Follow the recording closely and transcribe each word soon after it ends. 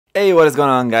Hey, what is going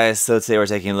on, guys? So today we're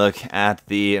taking a look at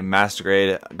the Master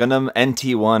Grade Gundam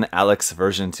NT-1 Alex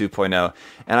version 2.0,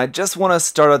 and I just want to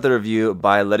start out the review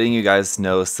by letting you guys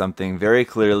know something very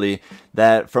clearly,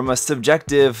 that from a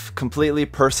subjective, completely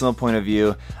personal point of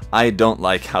view, I don't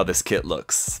like how this kit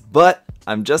looks. But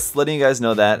I'm just letting you guys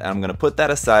know that, and I'm going to put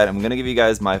that aside. I'm going to give you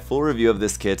guys my full review of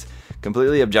this kit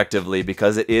completely objectively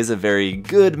because it is a very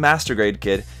good Master Grade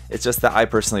kit. It's just that I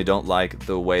personally don't like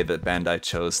the way that Bandai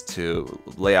chose to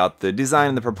lay out the design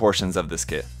and the proportions of this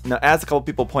kit. Now, as a couple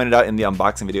people pointed out in the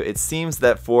unboxing video, it seems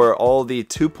that for all the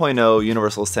 2.0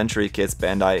 Universal Century kits,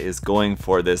 Bandai is going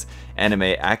for this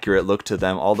anime accurate look to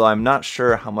them, although I'm not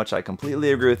sure how much I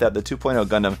completely agree with that. The 2.0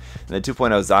 Gundam and the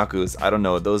 2.0 Zaku's, I don't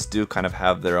know, those do kind of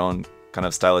have their own kind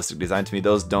of stylistic design to me.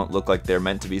 Those don't look like they're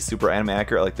meant to be super anime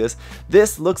accurate like this.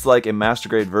 This looks like a Master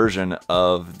Grade version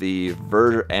of the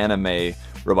Ver anime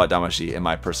Robot Damashi, in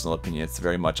my personal opinion. It's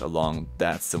very much along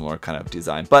that similar kind of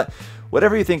design. But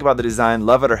whatever you think about the design,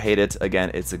 love it or hate it, again,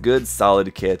 it's a good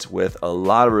solid kit with a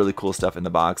lot of really cool stuff in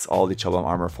the box. All the Chobam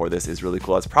armor for this is really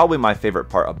cool. That's probably my favorite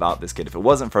part about this kit. If it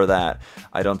wasn't for that,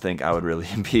 I don't think I would really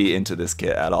be into this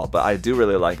kit at all. But I do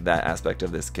really like that aspect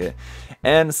of this kit.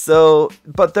 And so,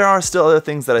 but there are still other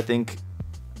things that I think,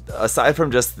 aside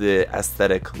from just the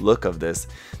aesthetic look of this,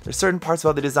 there's certain parts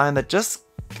about the design that just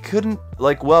couldn't,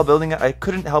 like, while building it, I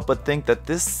couldn't help but think that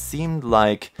this seemed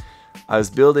like I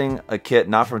was building a kit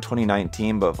not from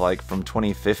 2019 but like from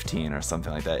 2015 or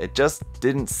something like that. It just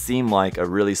didn't seem like a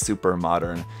really super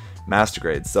modern Master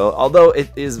Grade. So although it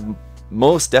is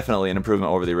most definitely an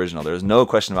improvement over the original, there's no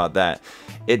question about that,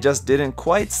 it just didn't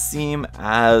quite seem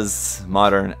as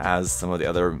modern as some of the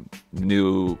other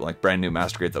new, like brand new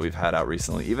Master Grades that we've had out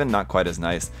recently. Even not quite as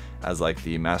nice as like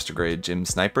the Master Grade Gym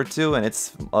Sniper 2 and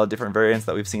its different variants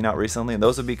that we've seen out recently, and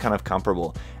those would be kind of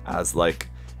comparable as like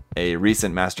a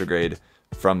recent Master Grade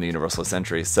from the Universal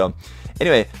Century. So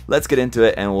anyway, let's get into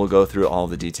it and we'll go through all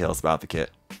the details about the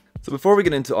kit. So before we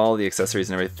get into all the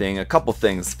accessories and everything, a couple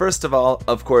things. First of all,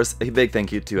 of course, a big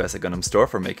thank you to SA Gundam Store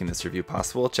for making this review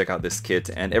possible. Check out this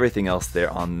kit and everything else there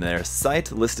on their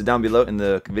site, listed down below in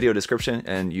the video description,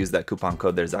 and use that coupon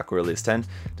code there, ZakuAurelius10,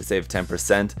 to save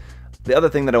 10%. The other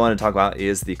thing that I want to talk about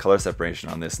is the color separation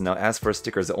on this. Now, as for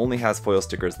stickers, it only has foil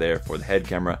stickers there for the head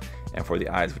camera and for the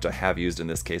eyes, which I have used in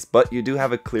this case, but you do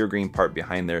have a clear green part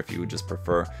behind there if you would just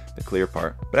prefer the clear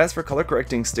part. But as for color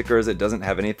correcting stickers, it doesn't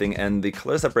have anything, and the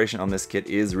color separation on this kit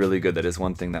is really good. That is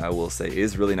one thing that I will say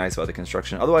is really nice about the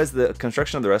construction. Otherwise, the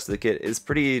construction of the rest of the kit is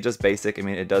pretty just basic. I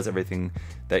mean, it does everything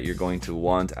that you're going to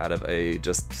want out of a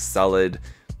just solid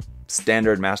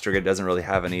standard Master Grade. Doesn't really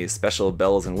have any special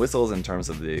bells and whistles in terms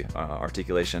of the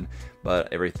articulation, but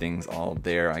everything's all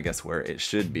there, I guess, where it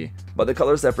should be. But the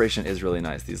color separation is really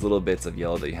nice. These little bits of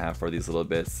yellow that you have for these little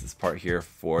bits, this part here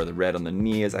for the red on the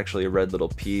knee is actually a red little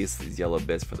piece, these yellow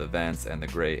bits for the vents, and the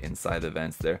gray inside the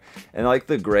vents there. And I like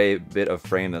the gray bit of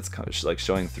frame that's like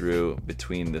showing through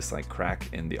between this like crack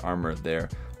in the armor there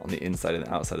on the inside and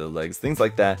the outside of the legs. Things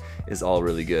like that is all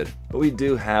really good. But we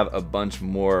do have a bunch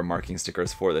more marking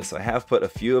stickers for this. So I have put a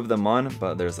few of them on,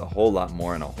 but there's a whole lot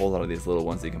more, and a whole lot of these little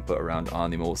ones that you can put around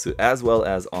on the mobile suit as well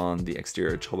as on the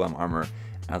exterior Chobam armor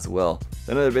as well.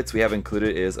 The other bits we have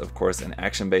included is, of course, an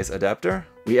action base adapter.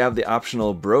 We have the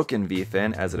optional broken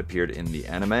V-fin as it appeared in the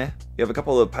anime. We have a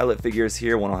couple of pilot figures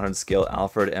here, 1/100 scale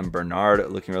Alfred and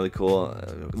Bernard, looking really cool,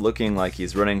 looking like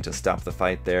he's running to stop the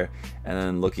fight there, and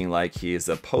then looking like he's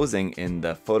posing in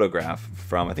the photograph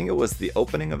from, I think it was the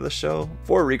opening of the show,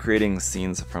 for recreating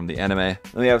scenes from the anime. Then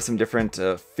we have some different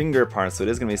finger parts, so it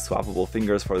is going to be swappable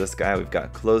fingers for this guy. We've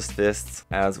got closed fists,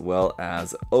 as well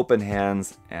as open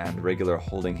hands and regular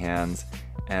holding hands,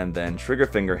 and then trigger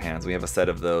finger hands. We have a set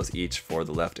of those each for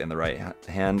the left and the right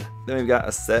hand. Then we've got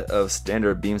a set of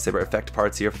standard beam saber effect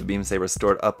parts here for the beam saber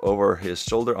stored up over his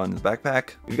shoulder on his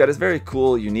backpack. We've got this very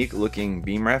cool, unique looking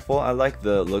beam rifle. I like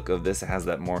the look of this. It has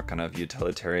that more kind of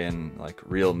utilitarian, like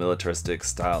real militaristic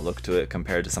style look to it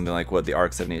compared to something like what the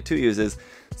ARC 782 uses.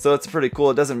 So it's pretty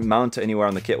cool. It doesn't mount to anywhere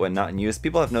on the kit when not in use.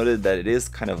 People have noted that it is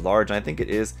kind of large, and I think it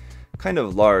is kind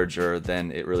of larger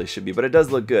than it really should be, but it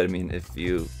does look good. I mean, if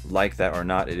you like that or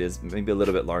not, it is maybe a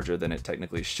little bit larger than it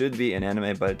technically should be in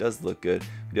anime, but it does look good.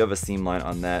 We do have a seam line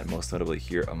on that, most notably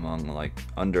here among like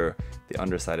under the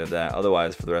underside of that.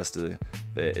 Otherwise, for the rest of it,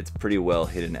 it's pretty well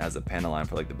hidden as a panel line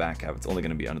for like the back half. It's only going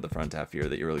to be under the front half here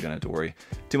that you're really going to have to worry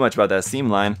too much about that seam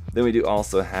line. Then we do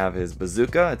also have his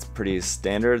bazooka. It's pretty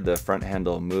standard. The front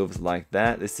handle moves like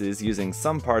that. This is using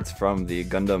some parts from the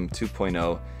Gundam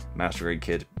 2.0 Master Grade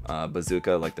kit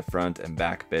bazooka, like the front and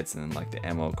back bits and like the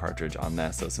ammo cartridge on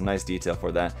that, so some nice detail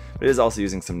for that. But it is also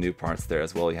using some new parts there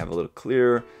as well. You have a little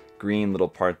clear green little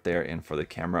part there, and for the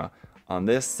camera on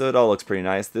this, so it all looks pretty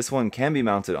nice. This one can be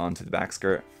mounted onto the back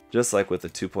skirt. Just like with the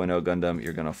 2.0 Gundam,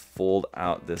 you're gonna fold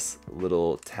out this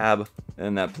little tab,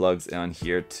 and that plugs on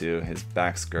here to his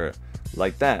back skirt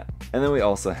like that. And then we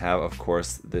also have, of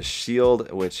course, the shield,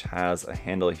 which has a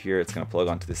handle here. It's gonna plug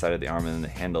onto the side of the arm, and then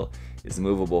the handle is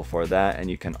movable for that.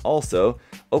 And you can also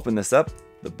open this up.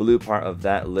 The blue part of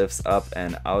that lifts up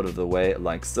and out of the way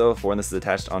like so. For when this is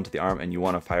attached onto the arm and you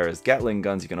want to fire his Gatling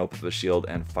guns, you can open the shield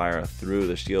and fire through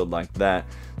the shield like that.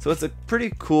 So it's a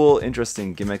pretty cool,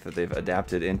 interesting gimmick that they've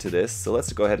adapted into this. So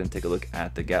let's go ahead and take a look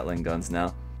at the Gatling guns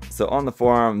now. So on the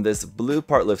forearm, this blue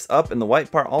part lifts up and the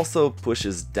white part also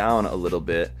pushes down a little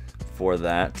bit for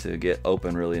that to get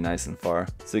open really nice and far.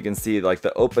 So you can see like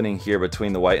the opening here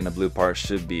between the white and the blue part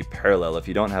should be parallel. If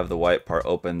you don't have the white part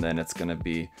open, then it's going to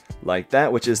be like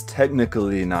that, which is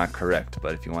technically not correct.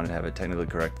 But if you want to have it technically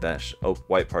correct, that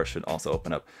white part should also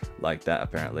open up like that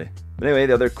apparently. But anyway,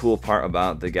 the other cool part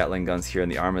about the Gatling guns here in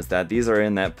the arm is that these are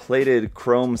in that plated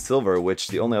chrome silver, which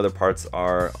the only other parts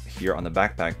are here on the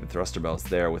backpack, the thruster belts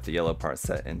there with the yellow part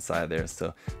set inside there.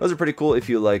 So those are pretty cool if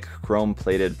you like chrome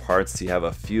plated parts. You have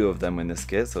a few of them in this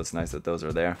kit, so it's nice that those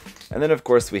are there. And then of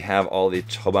course we have all the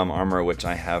Chobam armor, which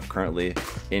I have currently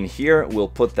in here. We'll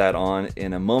put that on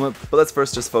in a moment, but let's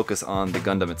first just focus on the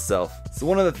Gundam itself. So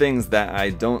one of the things that I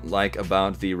don't like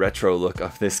about the retro look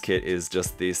of this kit is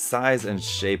just the size and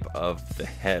shape of the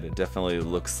head. It definitely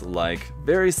looks like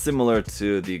very similar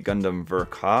to the Gundam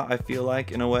Ver.2.0, I feel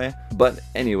like, in a way. But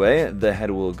anyway, the head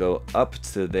will go up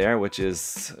to there, which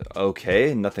is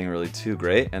okay, nothing really too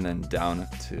great, and then down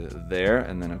to there,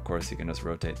 and then of course you can just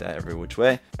rotate that every which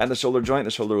way. At the shoulder joint,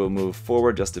 the shoulder will move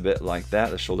forward just a bit like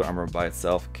that. The shoulder armor by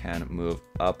itself can move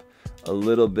up a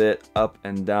little bit, up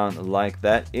and down like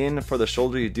that. In for the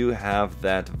shoulder, you do have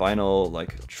that vinyl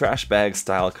like trash bag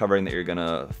style covering that you're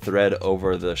gonna thread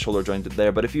over the shoulder joint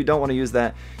there, but if you don't want to use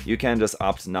that, you can just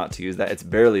opt not to use that. It's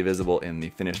barely visible in the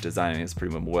finished design, and it's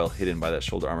pretty well hidden by that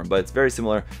shoulder armor, but it's very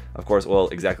similar, of course, well,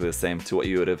 exactly the same to what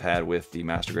you would have had with the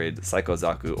Master Grade Psycho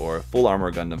Zaku or Full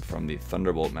Armor Gundam from the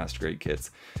Thunderbolt Master Grade kits.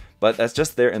 But that's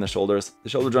just there in the shoulders. The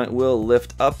shoulder joint will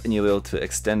lift up and you'll be able to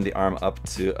extend the arm up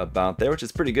to about there, which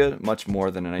is pretty good, much more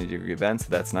than a 90-degree bend, so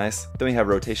that's nice. Then we have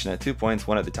rotation at 2 points,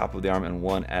 one at the top of the arm and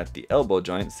one at the elbow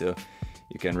joint, so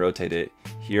you can rotate it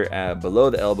here at below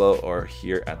the elbow or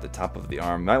here at the top of the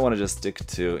arm. You might want to just stick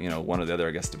to, you know, one or the other,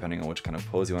 I guess, depending on which kind of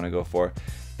pose you want to go for.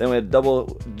 Then we have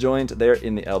double joint there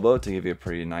in the elbow to give you a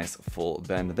pretty nice full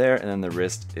bend there, and then the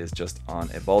wrist is just on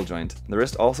a ball joint. The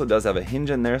wrist also does have a hinge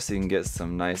in there, so you can get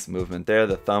some nice movement there.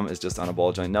 The thumb is just on a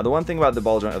ball joint. Now the one thing about the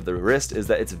ball joint of the wrist is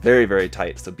that it's very, very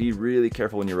tight, so be really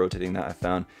careful when you're rotating that. I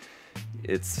found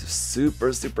it's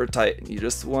super, super tight. You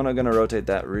just want to rotate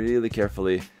that really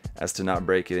carefully as to not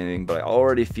break anything, but I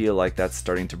already feel like that's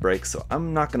starting to break, so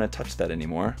I'm not going to touch that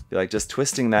anymore. Like just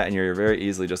twisting that, and you're very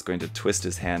easily just going to twist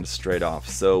his hand straight off.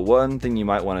 So one thing you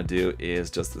might want to do is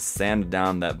just sand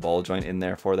down that ball joint in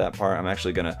there for that part. I'm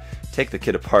actually going to take the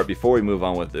kit apart before we move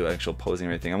on with the actual posing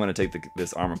and everything. I'm going to take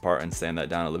this arm apart and sand that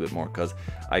down a little bit more, because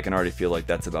I can already feel like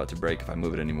that's about to break if I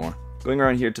move it anymore. Going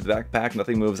around here to the backpack,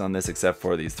 nothing moves on this except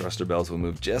for these thruster bells will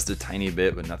move just a tiny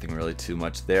bit, but nothing really too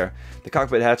much there. The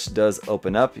cockpit hatch does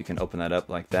open up. You can open that up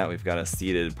like that. We've got a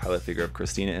seated pilot figure of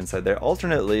Christina inside there.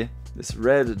 Alternately, this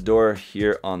red door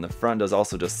here on the front does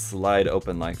also just slide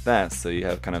open like that, so you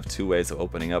have kind of two ways of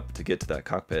opening up to get to that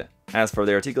cockpit. As for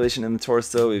the articulation in the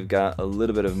torso, we've got a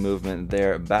little bit of movement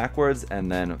there backwards,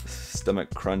 and then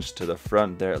stomach crunch to the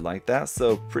front there like that,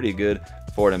 so pretty good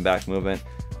forward and back movement.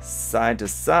 Side to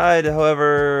side,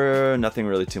 however, nothing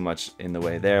really too much in the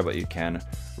way there, but you can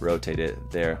rotate it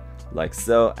there like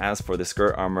so. As for the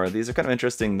skirt armor, these are kind of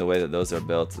interesting the way that those are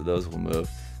built. So those will move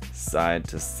side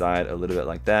to side a little bit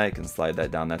like that. You can slide that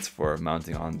down. That's for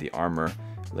mounting on the armor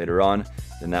later on.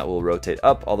 Then that will rotate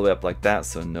up all the way up like that,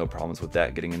 so no problems with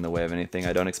that getting in the way of anything,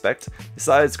 I don't expect. The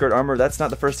side skirt armor, that's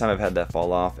not the first time I've had that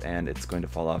fall off, and it's going to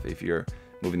fall off if you're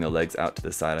moving the legs out to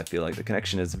the side. I feel like the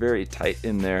connection is very tight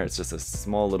in there. It's just a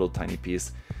small little tiny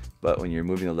piece, but when you're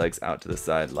moving the legs out to the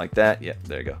side like that, yeah,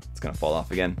 there you go, it's gonna fall off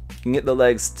again. You can get the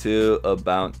legs to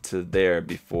about to there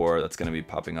before that's gonna be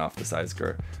popping off the side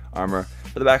skirt armor.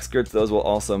 For the back skirts, those will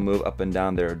also move up and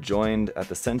down. They're joined at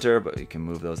the center, but you can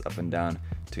move those up and down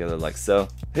together like so.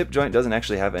 Hip joint doesn't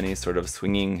actually have any sort of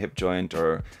swinging hip joint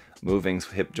or moving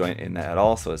hip joint in that at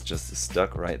all, so it's just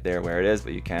stuck right there where it is,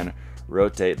 but you can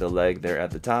rotate the leg there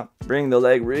at the top. Bring the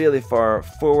leg really far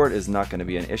forward is not going to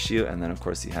be an issue, and then of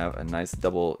course you have a nice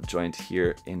double joint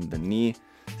here in the knee.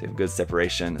 So you have good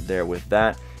separation there with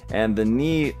that. And the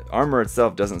knee armor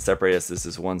itself doesn't separate us. This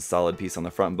is one solid piece on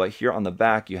the front, but here on the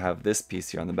back you have this piece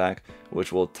here on the back,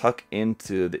 which will tuck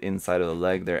into the inside of the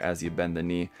leg there as you bend the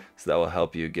knee. So that will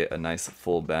help you get a nice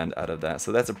full bend out of that.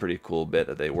 So that's a pretty cool bit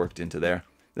that they worked into there.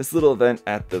 This little vent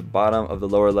at the bottom of the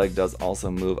lower leg does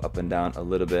also move up and down a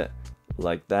little bit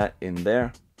like that in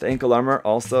there. The ankle armor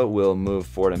also will move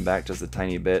forward and back just a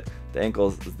tiny bit. The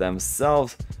ankles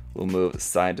themselves will move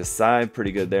side to side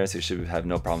pretty good there, so you should have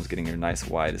no problems getting your nice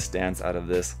wide stance out of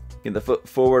this. Get the foot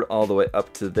forward all the way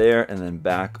up to there and then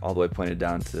back all the way pointed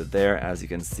down to there. As you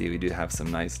can see, we do have some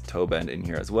nice toe bend in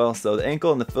here as well. So the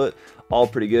ankle and the foot all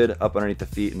pretty good. Up underneath the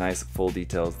feet, nice full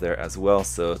details there as well.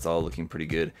 So it's all looking pretty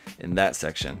good in that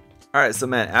section. Alright, so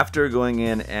man, after going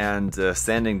in and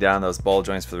sanding down those ball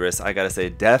joints for the wrist, I gotta say,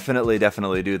 definitely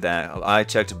do that. I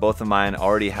checked both of mine,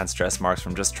 already had stress marks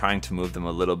from just trying to move them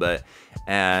a little bit,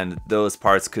 and those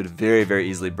parts could very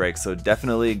easily break. So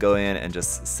definitely go in and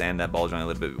just sand that ball joint a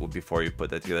little bit before you put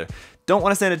that together. Don't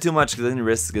want to sand it too much because then your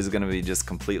wrist is going to be just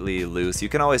completely loose. You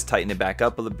can always tighten it back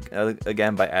up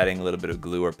again by adding a little bit of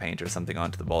glue or paint or something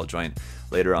onto the ball joint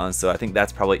later on. So I think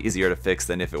that's probably easier to fix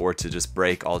than if it were to just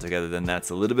break altogether. Then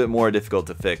that's a little bit more difficult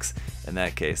to fix in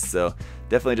that case. So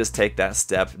definitely just take that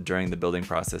step during the building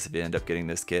process if you end up getting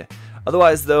this kit.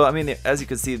 Otherwise though, I mean, as you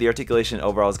can see, the articulation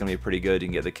overall is going to be pretty good. You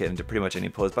can get the kit into pretty much any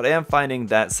pose, but I am finding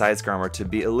that side scar armor to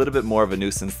be a little bit more of a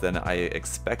nuisance than I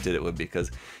expected it would be,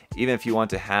 because even if you want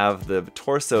to have the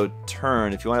torso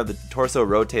turn, if you want to have the torso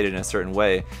rotated in a certain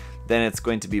way, then it's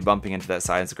going to be bumping into that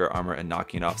side skirt armor and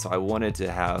knocking it off. So I wanted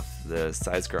to have the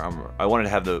side skirt armor, I wanted to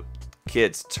have the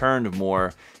kit turned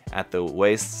more at the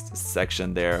waist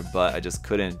section there, but I just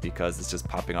couldn't because it's just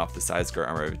popping off the side skirt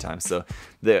armor every time. So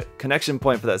the connection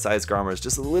point for that side skirt armor is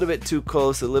just a little bit too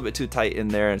close, a little bit too tight in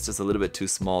there, and it's just a little bit too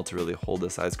small to really hold the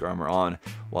side skirt armor on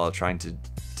while trying to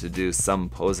do some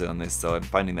posing on this. So I'm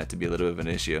finding that to be a little bit of an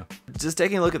issue. Just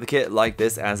taking a look at the kit like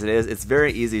this as it is, it's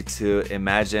very easy to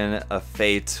imagine a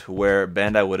fate where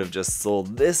Bandai would have just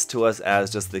sold this to us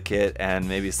as just the kit and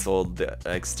maybe sold the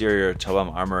exterior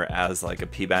Chobam armor as like a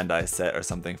P Bandai set or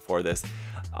something for this.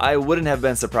 I wouldn't have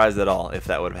been surprised at all if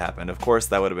that would have happened. Of course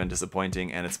that would have been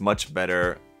disappointing, and it's much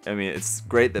better. I mean, it's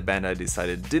great that Bandai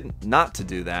decided not to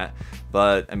do that,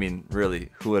 but I mean, really,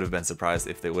 who would have been surprised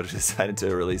if they would have decided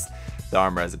to release the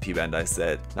armor as a P Bandai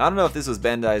set? Now, I don't know if this was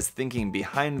Bandai's thinking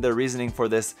behind their reasoning for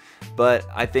this, but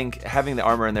I think having the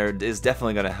armor in there is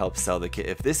definitely going to help sell the kit.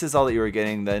 If this is all that you were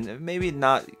getting, then maybe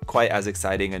not quite as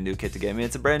exciting a new kit to get. I mean,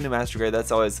 it's a brand new Master Grade,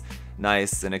 that's always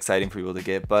nice and exciting for people to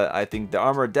get, but I think the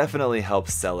armor definitely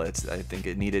helps sell it. I think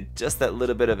it needed just that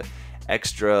little bit of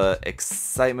extra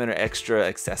excitement or extra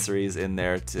accessories in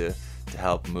there to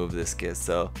help move this kit.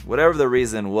 So whatever the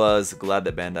reason was, glad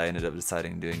that Bandai ended up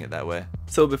deciding doing it that way.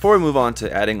 So before we move on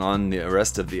to adding on the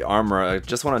rest of the armor, I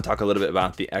just want to talk a little bit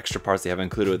about the extra parts they have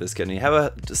included with this kit. And you have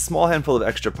a small handful of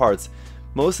extra parts.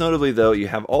 Most notably though, you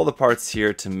have all the parts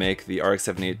here to make the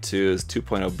RX-782's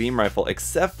 2.0 beam rifle,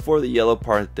 except for the yellow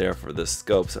part there for the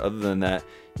scope. So other than that,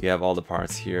 you have all the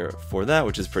parts here for that,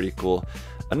 which is pretty cool.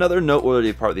 Another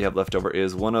noteworthy part that you have left over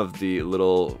is one of the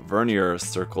little vernier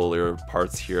circular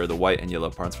parts here, the white and yellow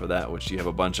parts for that, which you have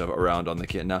a bunch of around on the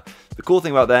kit. Now, the cool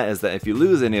thing about that is that if you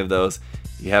lose any of those,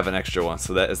 you have an extra one.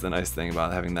 So that is the nice thing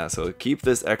about having that. So keep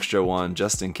this extra one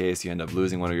just in case you end up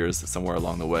losing one of yours somewhere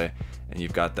along the way, and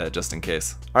you've got that just in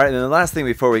case. All right, and then the last thing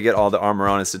before we get all the armor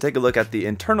on is to take a look at the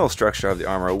internal structure of the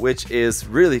armor, which is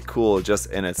really cool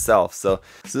just in itself. So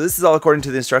this is all according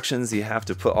to the instructions. You have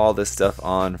to put all this stuff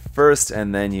on first,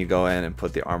 and then you go in and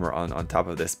put the armor on top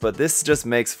of this. But this just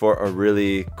makes for a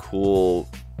really cool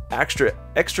extra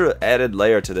added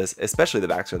layer to this, especially the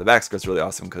back skirt. The back skirt's really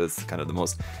awesome because it's kind of the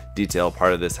most detailed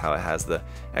part of this, how it has the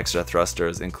extra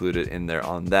thrusters included in there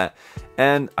on that.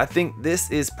 And I think this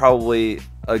is probably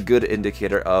a good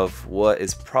indicator of what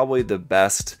is probably the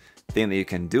best thing that you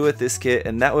can do with this kit,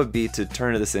 and that would be to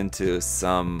turn this into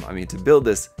some, to build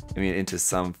this, into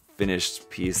some finished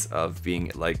piece of being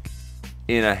like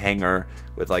in a hanger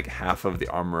with like half of the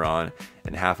armor on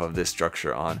and half of this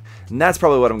structure on. And that's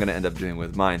probably what I'm going to end up doing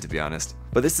with mine, to be honest.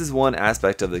 But this is one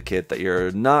aspect of the kit that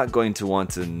you're not going to want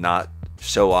to not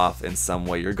show off in some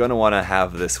way. You're going to want to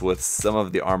have this with some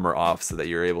of the armor off so that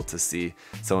you're able to see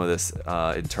some of this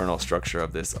internal structure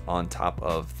of this on top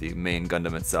of the main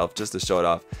Gundam itself, just to show it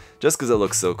off, just because it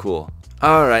looks so cool.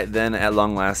 Alright then, at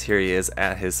long last, here he is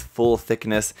at his full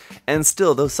thickness, and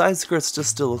still, those side skirts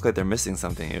just still look like they're missing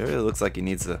something. It really looks like he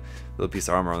needs a little piece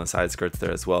of armor on the side skirts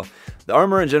there as well. The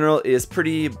armor in general is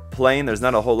pretty plain. There's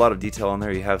not a whole lot of detail on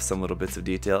there. You have some little bits of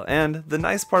detail, and the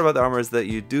nice part about the armor is that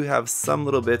you do have some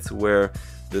little bits where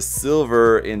the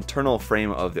silver internal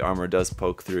frame of the armor does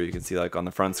poke through. You can see like on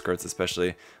the front skirts,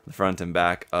 especially the front and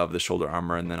back of the shoulder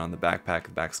armor, and then on the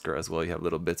backpack, back skirt as well, you have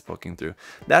little bits poking through.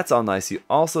 That's all nice. You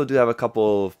also do have a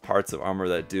couple of parts of armor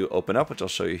that do open up, which I'll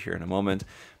show you here in a moment.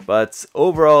 But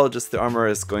overall, just the armor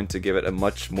is going to give it a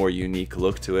much more unique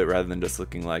look to it rather than just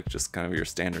looking like just kind of your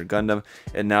standard Gundam.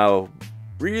 And now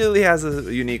really has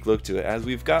a unique look to it, as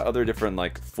we've got other different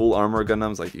like full armor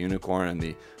Gundams like the Unicorn and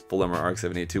the full armor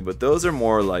ARC-782, but those are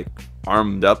more like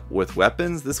armed up with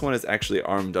weapons. This one is actually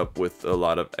armed up with a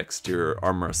lot of exterior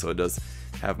armor, so it does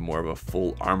have more of a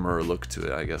full armor look to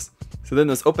it, I guess. So then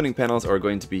those opening panels are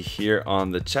going to be here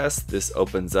on the chest. This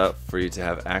opens up for you to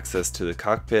have access to the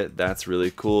cockpit. That's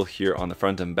really cool. Here on the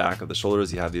front and back of the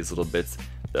shoulders, you have these little bits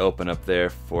that open up there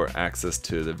for access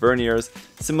to the verniers.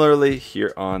 Similarly,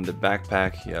 here on the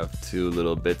backpack, you have two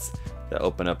little bits that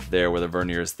open up there where the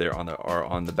verniers there are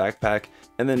on the backpack.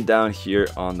 And then down here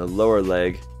on the lower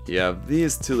leg, you have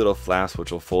these two little flaps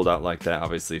which will fold out like that,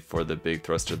 obviously for the big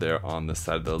thruster there on the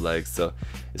side of the leg. So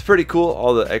it's pretty cool,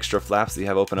 all the extra flaps that you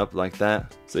have open up like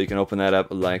that. So you can open that up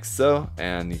like so,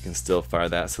 and you can still fire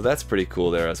that. So that's pretty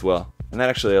cool there as well. And that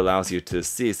actually allows you to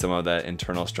see some of that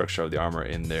internal structure of the armor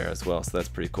in there as well. So that's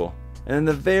pretty cool. And then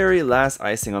the very last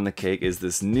icing on the cake is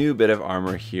this new bit of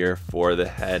armor here for the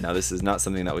head. Now this is not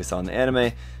something that we saw in the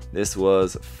anime. This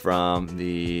was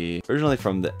originally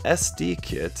from the SD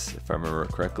kit, if I remember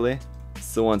correctly.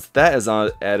 So once that is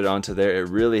added onto there, it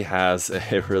really has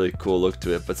a really cool look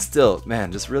to it. But still,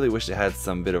 man, just really wish it had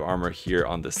some bit of armor here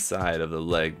on the side of the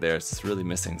leg there. It's just really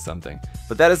missing something.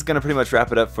 But that is going to pretty much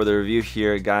wrap it up for the review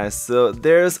here, guys. So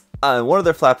there's one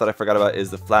other flap that I forgot about,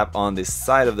 is the flap on the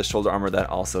side of the shoulder armor that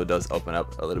also does open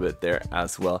up a little bit there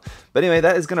as well. But anyway,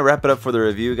 that is going to wrap it up for the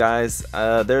review, guys.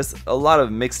 There's a lot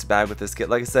of mixed bag with this kit.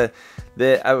 Like I said,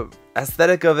 the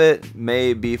aesthetic of it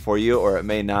may be for you or it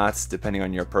may not, depending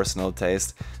on your personal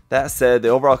taste. That said, the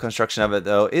overall construction of it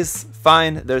though is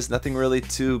fine. There's nothing really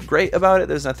too great about it.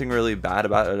 There's nothing really bad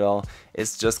about it at all.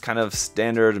 It's just kind of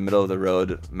standard middle of the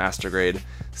road master grade,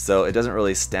 so it doesn't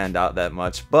really stand out that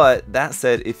much. But that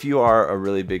said, if you are a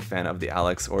really big fan of the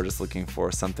Alex or just looking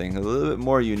for something a little bit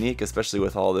more unique, especially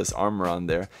with all this armor on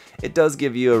there, it does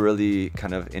give you a really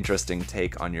kind of interesting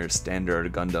take on your standard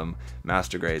Gundam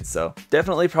master grade. So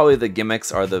definitely probably the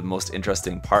gimmicks are the most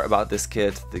interesting part about this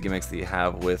kit. The gimmicks that you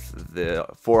have with the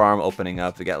forearm opening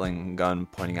up, the Gatling gun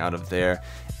pointing out of there,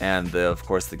 and of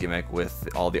course the gimmick with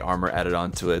all the armor added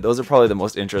onto it. Those are probably the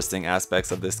most interesting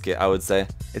aspects of this kit, I would say.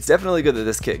 It's definitely good that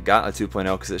this kit got a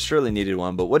 2.0 because it surely needed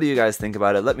one, but what do you guys think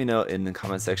about it? Let me know in the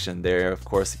comment section there. Of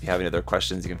course, if you have any other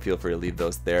questions, you can feel free to leave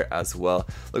those there as well.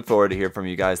 Look forward to hear from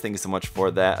you guys. Thank you so much for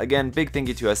that. Again, big thank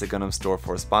you to us at Gundam Store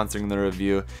for sponsoring the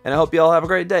review, and I hope you all have a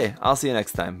great day. I'll see you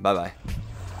next time. Bye bye.